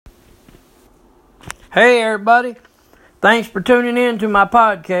Hey everybody, thanks for tuning in to my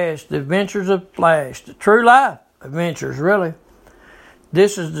podcast, The Adventures of Flash, the true life adventures really.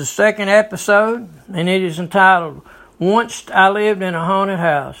 This is the second episode and it is entitled, Once I Lived in a Haunted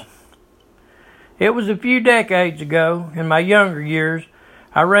House. It was a few decades ago, in my younger years,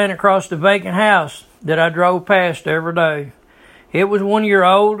 I ran across the vacant house that I drove past every day. It was one of your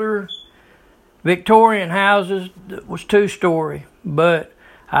older Victorian houses that was 2-story, but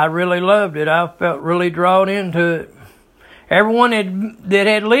I really loved it. I felt really drawn into it. Everyone that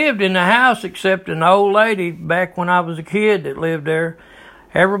had lived in the house except an old lady back when I was a kid that lived there,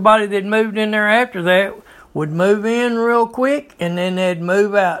 everybody that moved in there after that would move in real quick and then they'd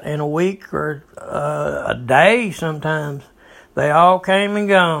move out in a week or a day sometimes. They all came and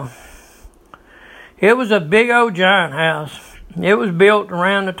gone. It was a big old giant house. It was built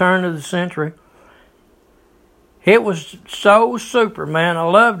around the turn of the century. It was so super, man. I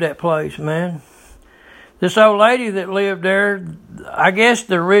loved that place, man. This old lady that lived there, I guess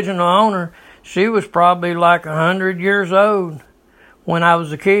the original owner, she was probably like 100 years old when I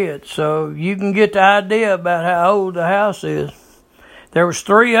was a kid. So you can get the idea about how old the house is. There was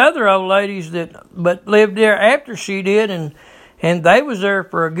 3 other old ladies but lived there after she did, and they was there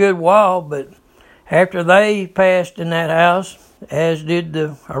for a good while, but after they passed in that house, as did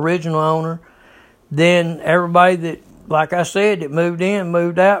the original owner, then everybody that, like I said, that moved in,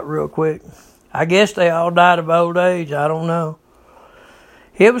 moved out real quick. I guess they all died of old age. I don't know.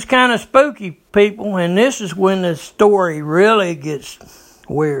 It was kind of spooky, people, and this is when the story really gets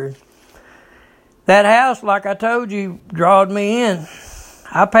weird. That house, like I told you, drawed me in.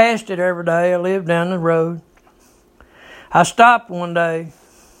 I passed it every day. I lived down the road. I stopped one day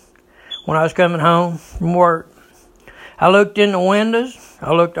when I was coming home from work. I looked in the windows.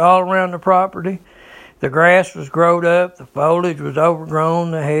 I looked all around the property. The grass was growed up, the foliage was overgrown,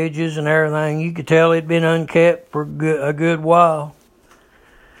 the hedges and everything. You could tell it'd been unkept for a good while.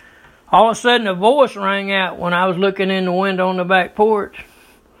 All of a sudden, a voice rang out when I was looking in the window on the back porch.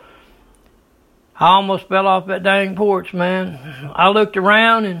 I almost fell off that dang porch, man. I looked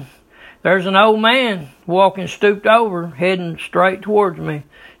around and there's an old man walking stooped over, heading straight towards me.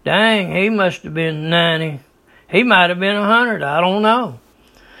 Dang, he must have been 90. He might have been 100, I don't know.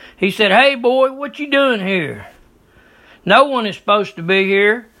 He said, "Hey, boy, what you doing here? No one is supposed to be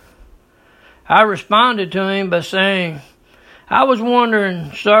here." I responded to him by saying, "I was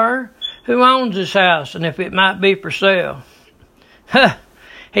wondering, sir, who owns this house and if it might be for sale."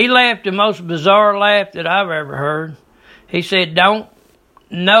 He laughed the most bizarre laugh that I've ever heard. He said,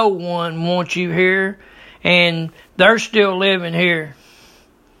 "No one wants you here, and they're still living here."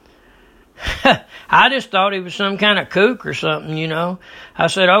 I just thought he was some kind of kook or something, you know. I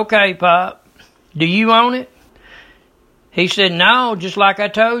said, "Okay, Pop, do you own it?" He said, "No, just like I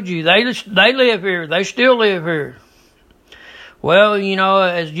told you. They live here. They still live here." Well, you know,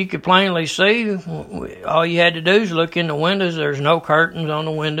 as you could plainly see, all you had to do is look in the windows. There's no curtains on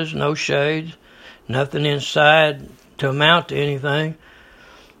the windows, no shades, nothing inside to amount to anything.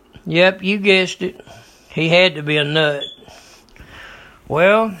 Yep, you guessed it. He had to be a nut.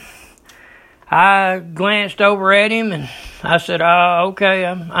 Well, I glanced over at him and I said, "Oh, okay,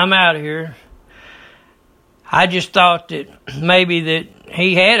 I'm out of here." I just thought that maybe that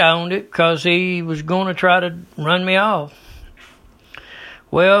he had owned it because he was going to try to run me off.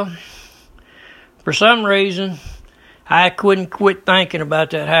 Well, for some reason, I couldn't quit thinking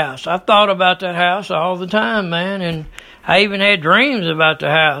about that house. I thought about that house all the time, man, and I even had dreams about the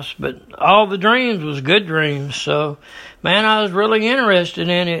house, but all the dreams was good dreams. So, man, I was really interested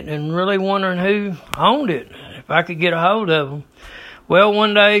in it and really wondering who owned it, if I could get a hold of them. Well,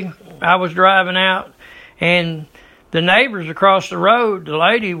 one day I was driving out, and the neighbors across the road, the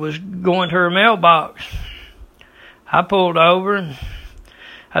lady was going to her mailbox. I pulled over, and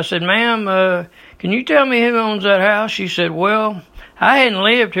I said, "Ma'am, can you tell me who owns that house?" She said, "Well, I hadn't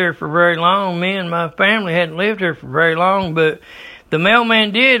lived here for very long. Me and my family hadn't lived here for very long, but the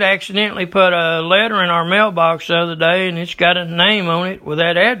mailman did accidentally put a letter in our mailbox the other day, and it's got a name on it with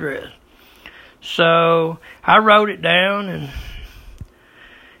that address." So I wrote it down, and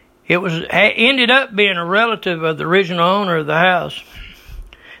it ended up being a relative of the original owner of the house.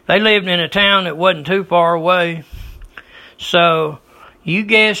 They lived in a town that wasn't too far away. So, you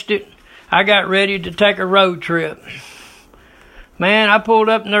guessed it, I got ready to take a road trip. Man, I pulled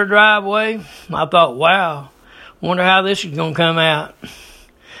up in their driveway. I thought, wow, wonder how this is going to come out.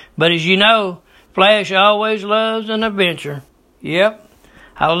 But as you know, Flash always loves an adventure. Yep,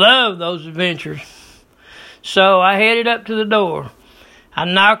 I love those adventures. So I headed up to the door. I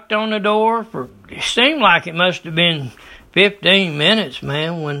knocked on the door it seemed like it must have been 15 minutes,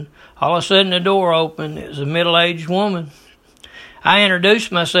 man, when all of a sudden the door opened. It was a middle-aged woman. I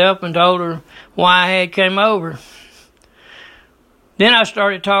introduced myself and told her why I had came over. Then I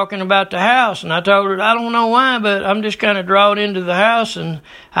started talking about the house, and I told her, I don't know why, but I'm just kind of drawn into the house, and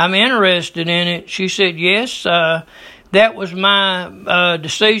I'm interested in it. She said, yes, that was my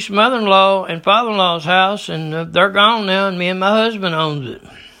deceased mother-in-law and father-in-law's house, and they're gone now, and me and my husband owns it.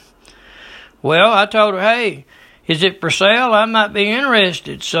 Well, I told her, hey, is it for sale? I might be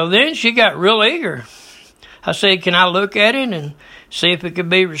interested. So then she got real eager. I said, can I look at it and see if it could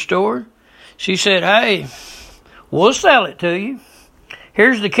be restored? She said, hey, we'll sell it to you.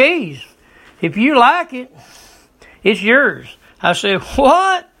 Here's the keys. If you like it, it's yours. I said,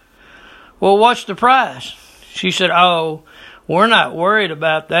 what? Well, what's the price? She said, oh, we're not worried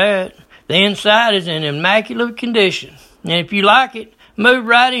about that. The inside is in immaculate condition. And if you like it, move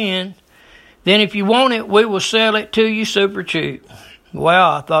right in. Then if you want it, we will sell it to you super cheap.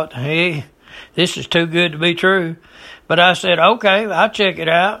 Well, I thought, hey, this is too good to be true. But I said, okay, I'll check it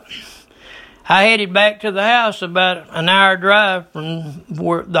out. I headed back to the house about an hour drive from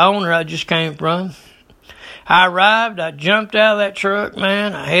where the owner I just came from. I arrived, I jumped out of that truck,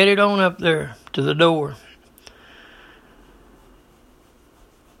 man. I headed on up there to the door.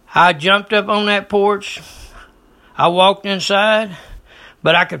 I jumped up on that porch. I walked inside,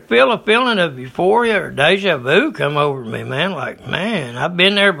 but I could feel a feeling of euphoria or deja vu come over me, man. Like, man, I've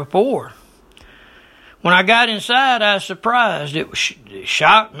been there before. When I got inside, I was surprised. It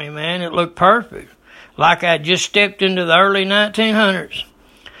shocked me, man. It looked perfect, like I just stepped into the early 1900s.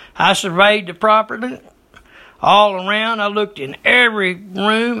 I surveyed the property all around. I looked in every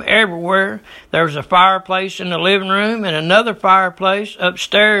room, everywhere. There was a fireplace in the living room and another fireplace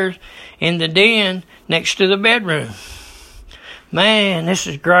upstairs in the den next to the bedroom. Man, this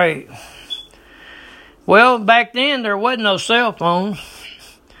is great. Well, back then, there wasn't no cell phones.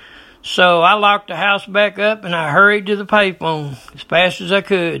 So I locked the house back up and I hurried to the payphone as fast as I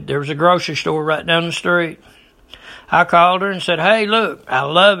could. There was a grocery store right down the street. I called her and said, hey, look, I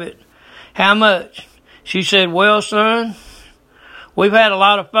love it. How much? She said, well, son, we've had a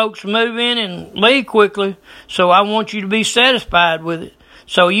lot of folks move in and leave quickly, so I want you to be satisfied with it.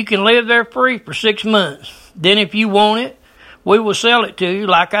 So you can live there free for 6 months. Then if you want it, we will sell it to you,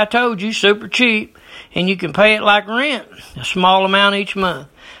 like I told you, super cheap, and you can pay it like rent, a small amount each month.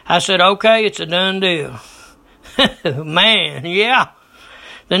 I said, okay, it's a done deal. Man, yeah.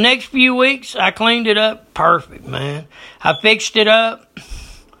 The next few weeks, I cleaned it up perfect, man. I fixed it up.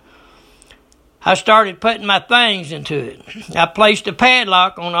 I started putting my things into it. I placed a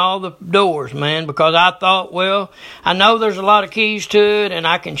padlock on all the doors, man, because I thought, well, I know there's a lot of keys to it, and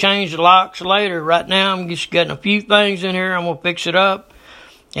I can change the locks later. Right now, I'm just getting a few things in here. I'm going to fix it up,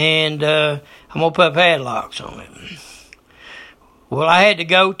 and I'm going to put padlocks on it. Well, I had to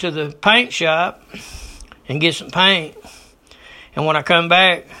go to the paint shop and get some paint. And when I come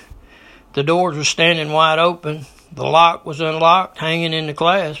back, the doors were standing wide open. The lock was unlocked, hanging in the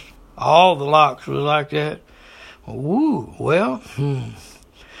clasp. All the locks was like that. Ooh, well,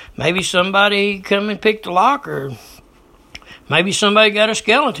 maybe somebody come and picked the lock, or maybe somebody got a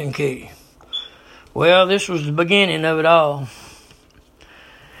skeleton key. Well, this was the beginning of it all.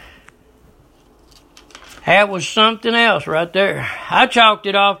 That was something else right there. I chalked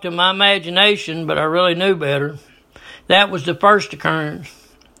it off to my imagination, but I really knew better. That was the first occurrence.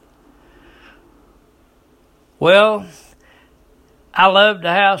 Well, I loved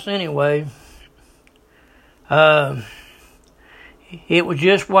the house anyway. It was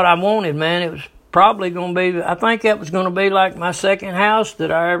just what I wanted, man. It was probably going to be, I think that was going to be like my second house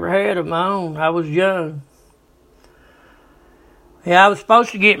that I ever had of my own. I was young. Yeah, I was supposed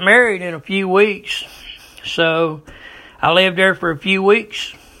to get married in a few weeks. So I lived there for a few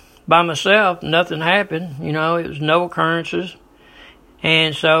weeks by myself. Nothing happened. You know, it was no occurrences.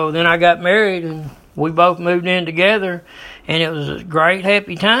 And so then I got married and we both moved in together. And it was a great,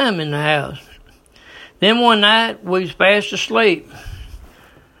 happy time in the house. Then one night we was fast asleep.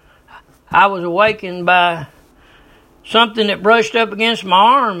 I was awakened by something that brushed up against my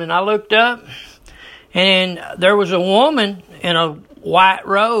arm. And I looked up and there was a woman in a white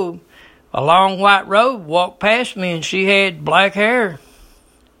robe. A long white robe walked past me, and she had black hair,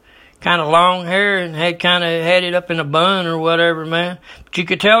 kind of long hair, and had it up in a bun or whatever, man. But you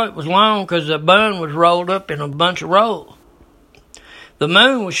could tell it was long because the bun was rolled up in a bunch of rolls. The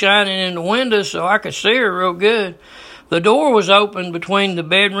moon was shining in the window, so I could see her real good. The door was open between the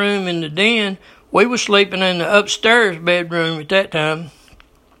bedroom and the den. We were sleeping in the upstairs bedroom at that time.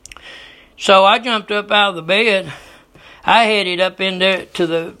 So I jumped up out of the bed. I headed up in there to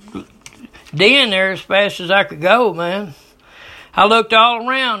the den there as fast as I could go, man. I looked all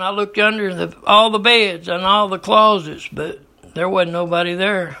around. I looked under all the beds and all the closets, but there wasn't nobody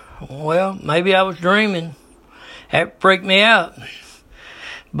there. Well, maybe I was dreaming. That freaked me out.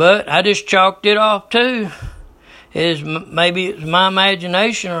 But I just chalked it off too. Maybe it was my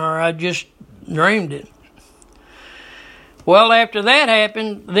imagination or I just dreamed it. Well, after that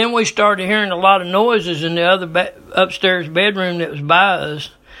happened, then we started hearing a lot of noises in the other upstairs bedroom that was by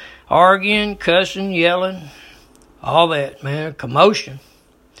us. Arguing, cussing, yelling, all that, man, commotion.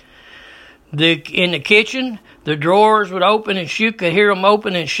 In the kitchen, the drawers would open and you could hear them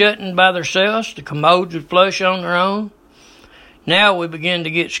open and shutting by themselves. The commodes would flush on their own. Now we began to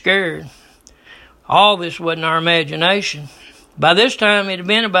get scared. All this wasn't our imagination. By this time, it had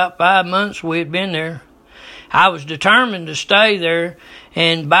been about 5 months we had been there. I was determined to stay there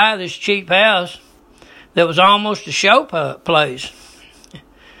and buy this cheap house that was almost a show place.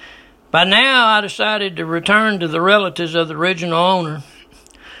 By now, I decided to return to the relatives of the original owner.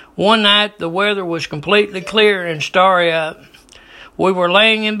 One night, the weather was completely clear and starry-eyed. We were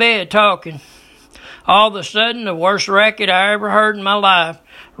laying in bed talking. All of a sudden, the worst racket I ever heard in my life,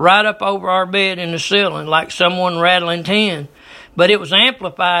 right up over our bed in the ceiling, like someone rattling tin. But it was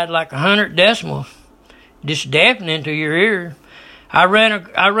amplified like 100 decibels, just deafening to your ear. I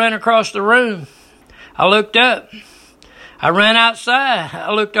ran across the room. I looked up. I ran outside.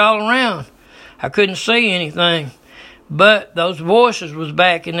 I looked all around. I couldn't see anything. But those voices was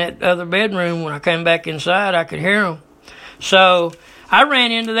back in that other bedroom. When I came back inside, I could hear them. So I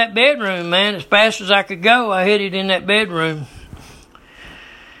ran into that bedroom, man, as fast as I could go. I hid it in that bedroom.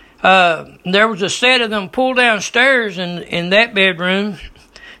 There was a set of them pull-down stairs in that bedroom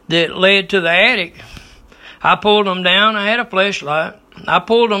that led to the attic. I pulled them down. I had a flashlight. I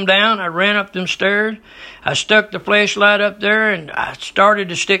pulled them down. I ran up them stairs. I stuck the flashlight up there, and I started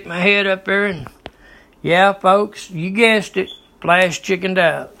to stick my head up there. And yeah, folks, you guessed it, Flash chickened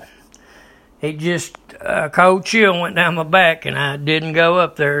out. It just, a cold chill went down my back, and I didn't go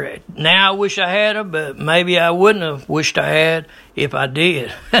up there. Now I wish I had, but maybe I wouldn't have wished I had if I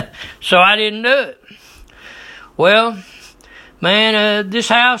did. So I didn't do it. Well, man, this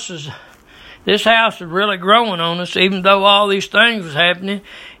house is really growing on us, even though all these things was happening.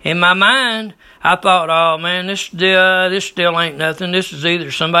 In my mind, I thought, oh man, this still ain't nothing. This is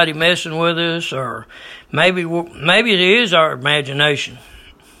either somebody messing with us, or maybe it is our imagination.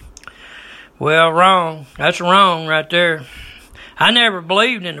 Well, wrong. That's wrong right there. I never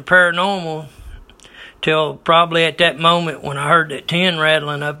believed in the paranormal till probably at that moment when I heard that tin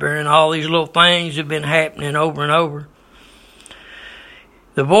rattling up there, and all these little things have been happening over and over.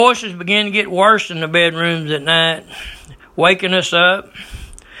 The voices began to get worse in the bedrooms at night, waking us up.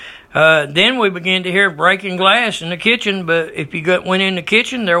 Then we began to hear breaking glass in the kitchen, but if you went in the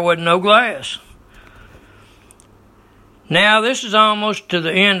kitchen, there wasn't no glass. Now, this is almost to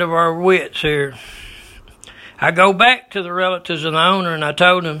the end of our wits here. I go back to the relatives of the owner, and I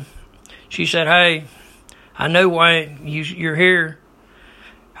told them. She said, hey, I know why you're here.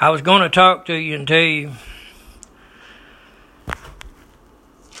 I was going to talk to you and tell you.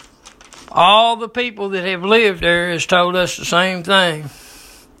 All the people that have lived there has told us the same thing.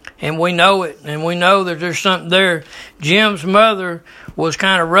 And we know it, and we know that there's something there. Jim's mother was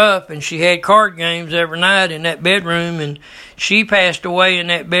kind of rough, and she had card games every night in that bedroom, and she passed away in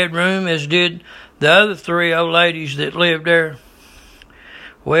that bedroom, as did the other 3 old ladies that lived there.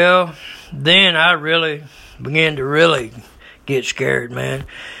 Well, then I really began to get scared, man.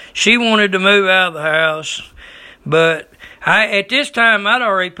 She wanted to move out of the house, but at this time, I'd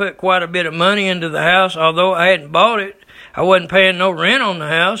already put quite a bit of money into the house, although I hadn't bought it. I wasn't paying no rent on the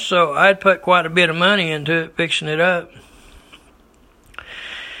house, so I'd put quite a bit of money into it, fixing it up.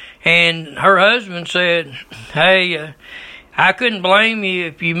 And her husband said, hey, I couldn't blame you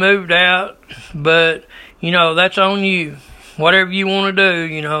if you moved out, but, that's on you. Whatever you want to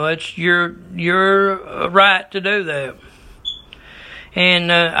do, it's your right to do that.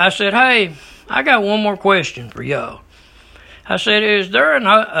 And I said, hey, I got one more question for y'all. I said, is there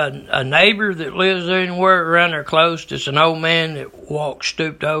a neighbor that lives anywhere around there close that's an old man that walks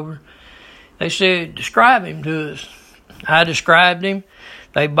stooped over? They said, describe him to us. I described him.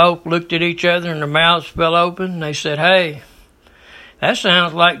 They both looked at each other and their mouths fell open. They said, hey, that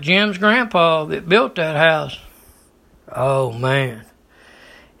sounds like Jim's grandpa that built that house. Oh, man.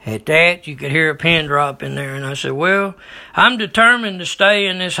 At that, you could hear a pin drop in there. And I said, well, I'm determined to stay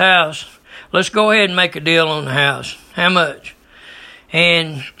in this house. Let's go ahead and make a deal on the house. How much?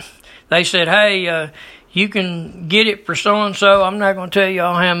 And they said, hey, you can get it for so-and-so. I'm not going to tell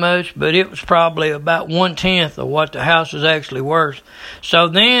y'all how much, but it was probably about 1/10 of what the house was actually worth. So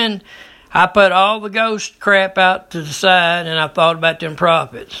then I put all the ghost crap out to the side, and I thought about them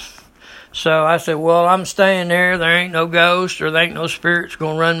prophets. So I said, well, I'm staying there. There ain't no ghost or there ain't no spirits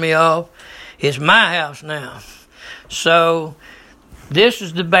going to run me off. It's my house now. So this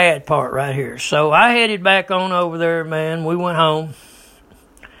is the bad part right here. So I headed back on over there, man. We went home.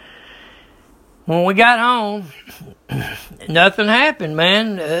 When we got home, nothing happened,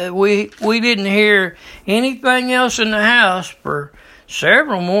 man. We didn't hear anything else in the house for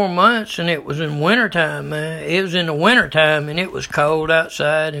several more months, and it was in wintertime, man. It was in the wintertime, and it was cold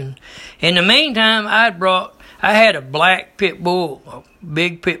outside. And in the meantime, I had a black pit bull, a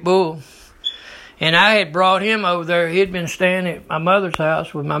big pit bull, and I had brought him over there. He'd been staying at my mother's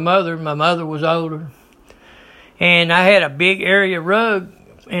house with my mother. My mother was older, and I had a big area rug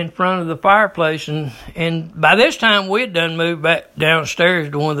in front of the fireplace, and by this time we had done moved back downstairs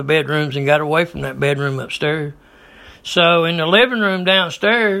to one of the bedrooms and got away from that bedroom upstairs. So in the living room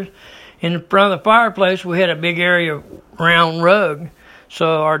downstairs, in front of the fireplace, we had a big area round rug.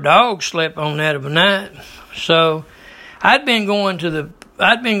 So our dog slept on that of a night. So I'd been going to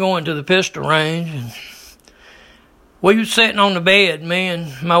the pistol range, and we was sitting on the bed. Me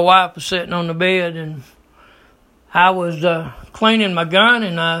and my wife was sitting on the bed, and I was cleaning my gun,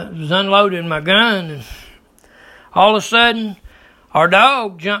 and I was unloading my gun, and all of a sudden, our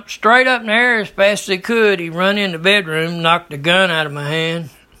dog jumped straight up in the air as fast as he could. He run in the bedroom, knocked the gun out of my hand,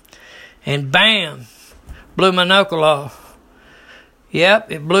 and bam, blew my knuckle off. Yep,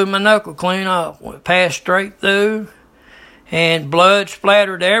 it blew my knuckle clean off. It passed straight through, and blood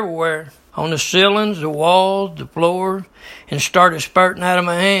splattered everywhere on the ceilings, the walls, the floor, and started spurting out of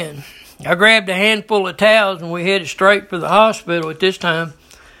my hand. I grabbed a handful of towels, and we headed straight for the hospital at this time.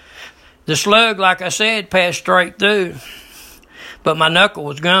 The slug, like I said, passed straight through, but my knuckle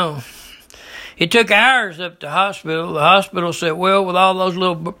was gone. It took hours up to the hospital. The hospital said, well, with all those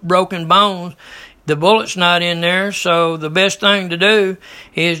little broken bones, the bullet's not in there, so the best thing to do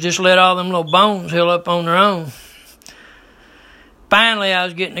is just let all them little bones heal up on their own. Finally, I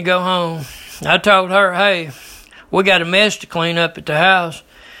was getting to go home. I told her, hey, we got a mess to clean up at the house.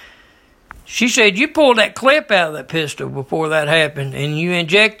 She said, you pulled that clip out of that pistol before that happened, and you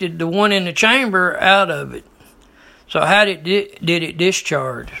injected the one in the chamber out of it. So how did it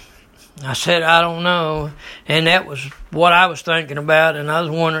discharge? I said, I don't know. And that was what I was thinking about, and I was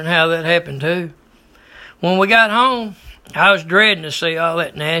wondering how that happened too. When we got home, I was dreading to see all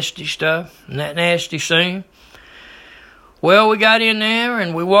that nasty stuff and that nasty scene. Well, we got in there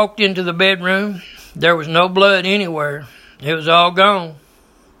and we walked into the bedroom. There was no blood anywhere. It was all gone.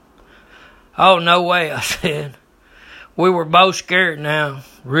 Oh, no way, I said. We were both scared now,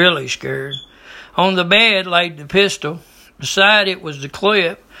 really scared. On the bed laid the pistol. Beside it was the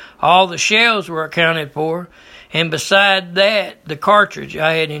clip. All the shells were accounted for. And beside that, the cartridge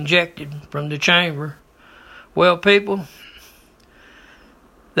I had injected from the chamber. Well, people,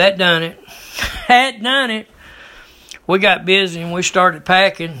 that done it. That done it. We got busy and we started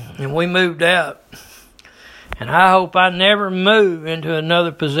packing and we moved out. And I hope I never move into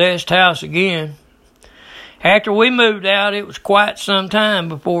another possessed house again. After we moved out, it was quite some time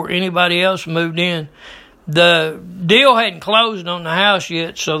before anybody else moved in. The deal hadn't closed on the house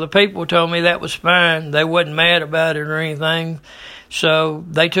yet, so the people told me that was fine. They wasn't mad about it or anything, so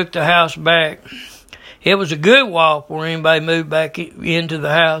they took the house back. It was a good while before anybody moved back into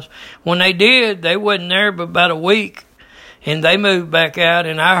the house. When they did, they wasn't there but about a week, and they moved back out,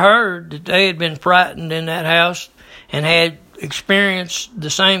 and I heard that they had been frightened in that house and had experienced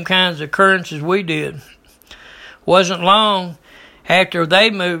the same kinds of occurrences we did. Wasn't long after they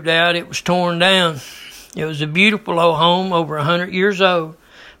moved out, it was torn down. It was a beautiful old home, over 100 years old,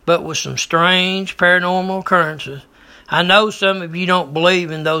 but with some strange paranormal occurrences. I know some of you don't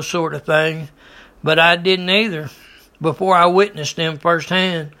believe in those sort of things, but I didn't either before I witnessed them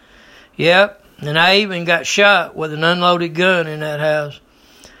firsthand. Yep, and I even got shot with an unloaded gun in that house.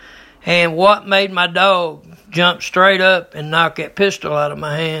 And what made my dog jump straight up and knock that pistol out of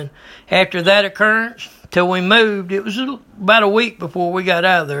my hand? After that occurrence, till we moved, it was about a week before we got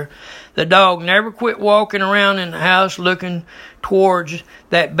out of there. The dog never quit walking around in the house looking towards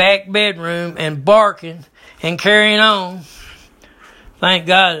that back bedroom and barking and carrying on. Thank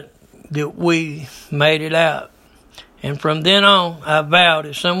God that we made it out. And from then on, I vowed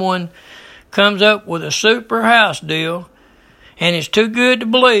if someone comes up with a super house deal and it's too good to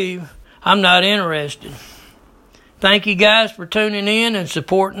believe, I'm not interested. Thank you guys for tuning in and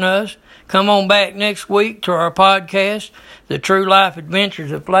supporting us. Come on back next week to our podcast, The True Life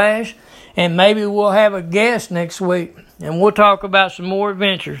Adventures of Flash, and maybe we'll have a guest next week, and we'll talk about some more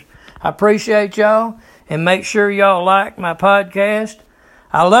adventures. I appreciate y'all, and make sure y'all like my podcast.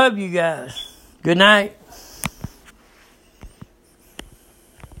 I love you guys. Good night.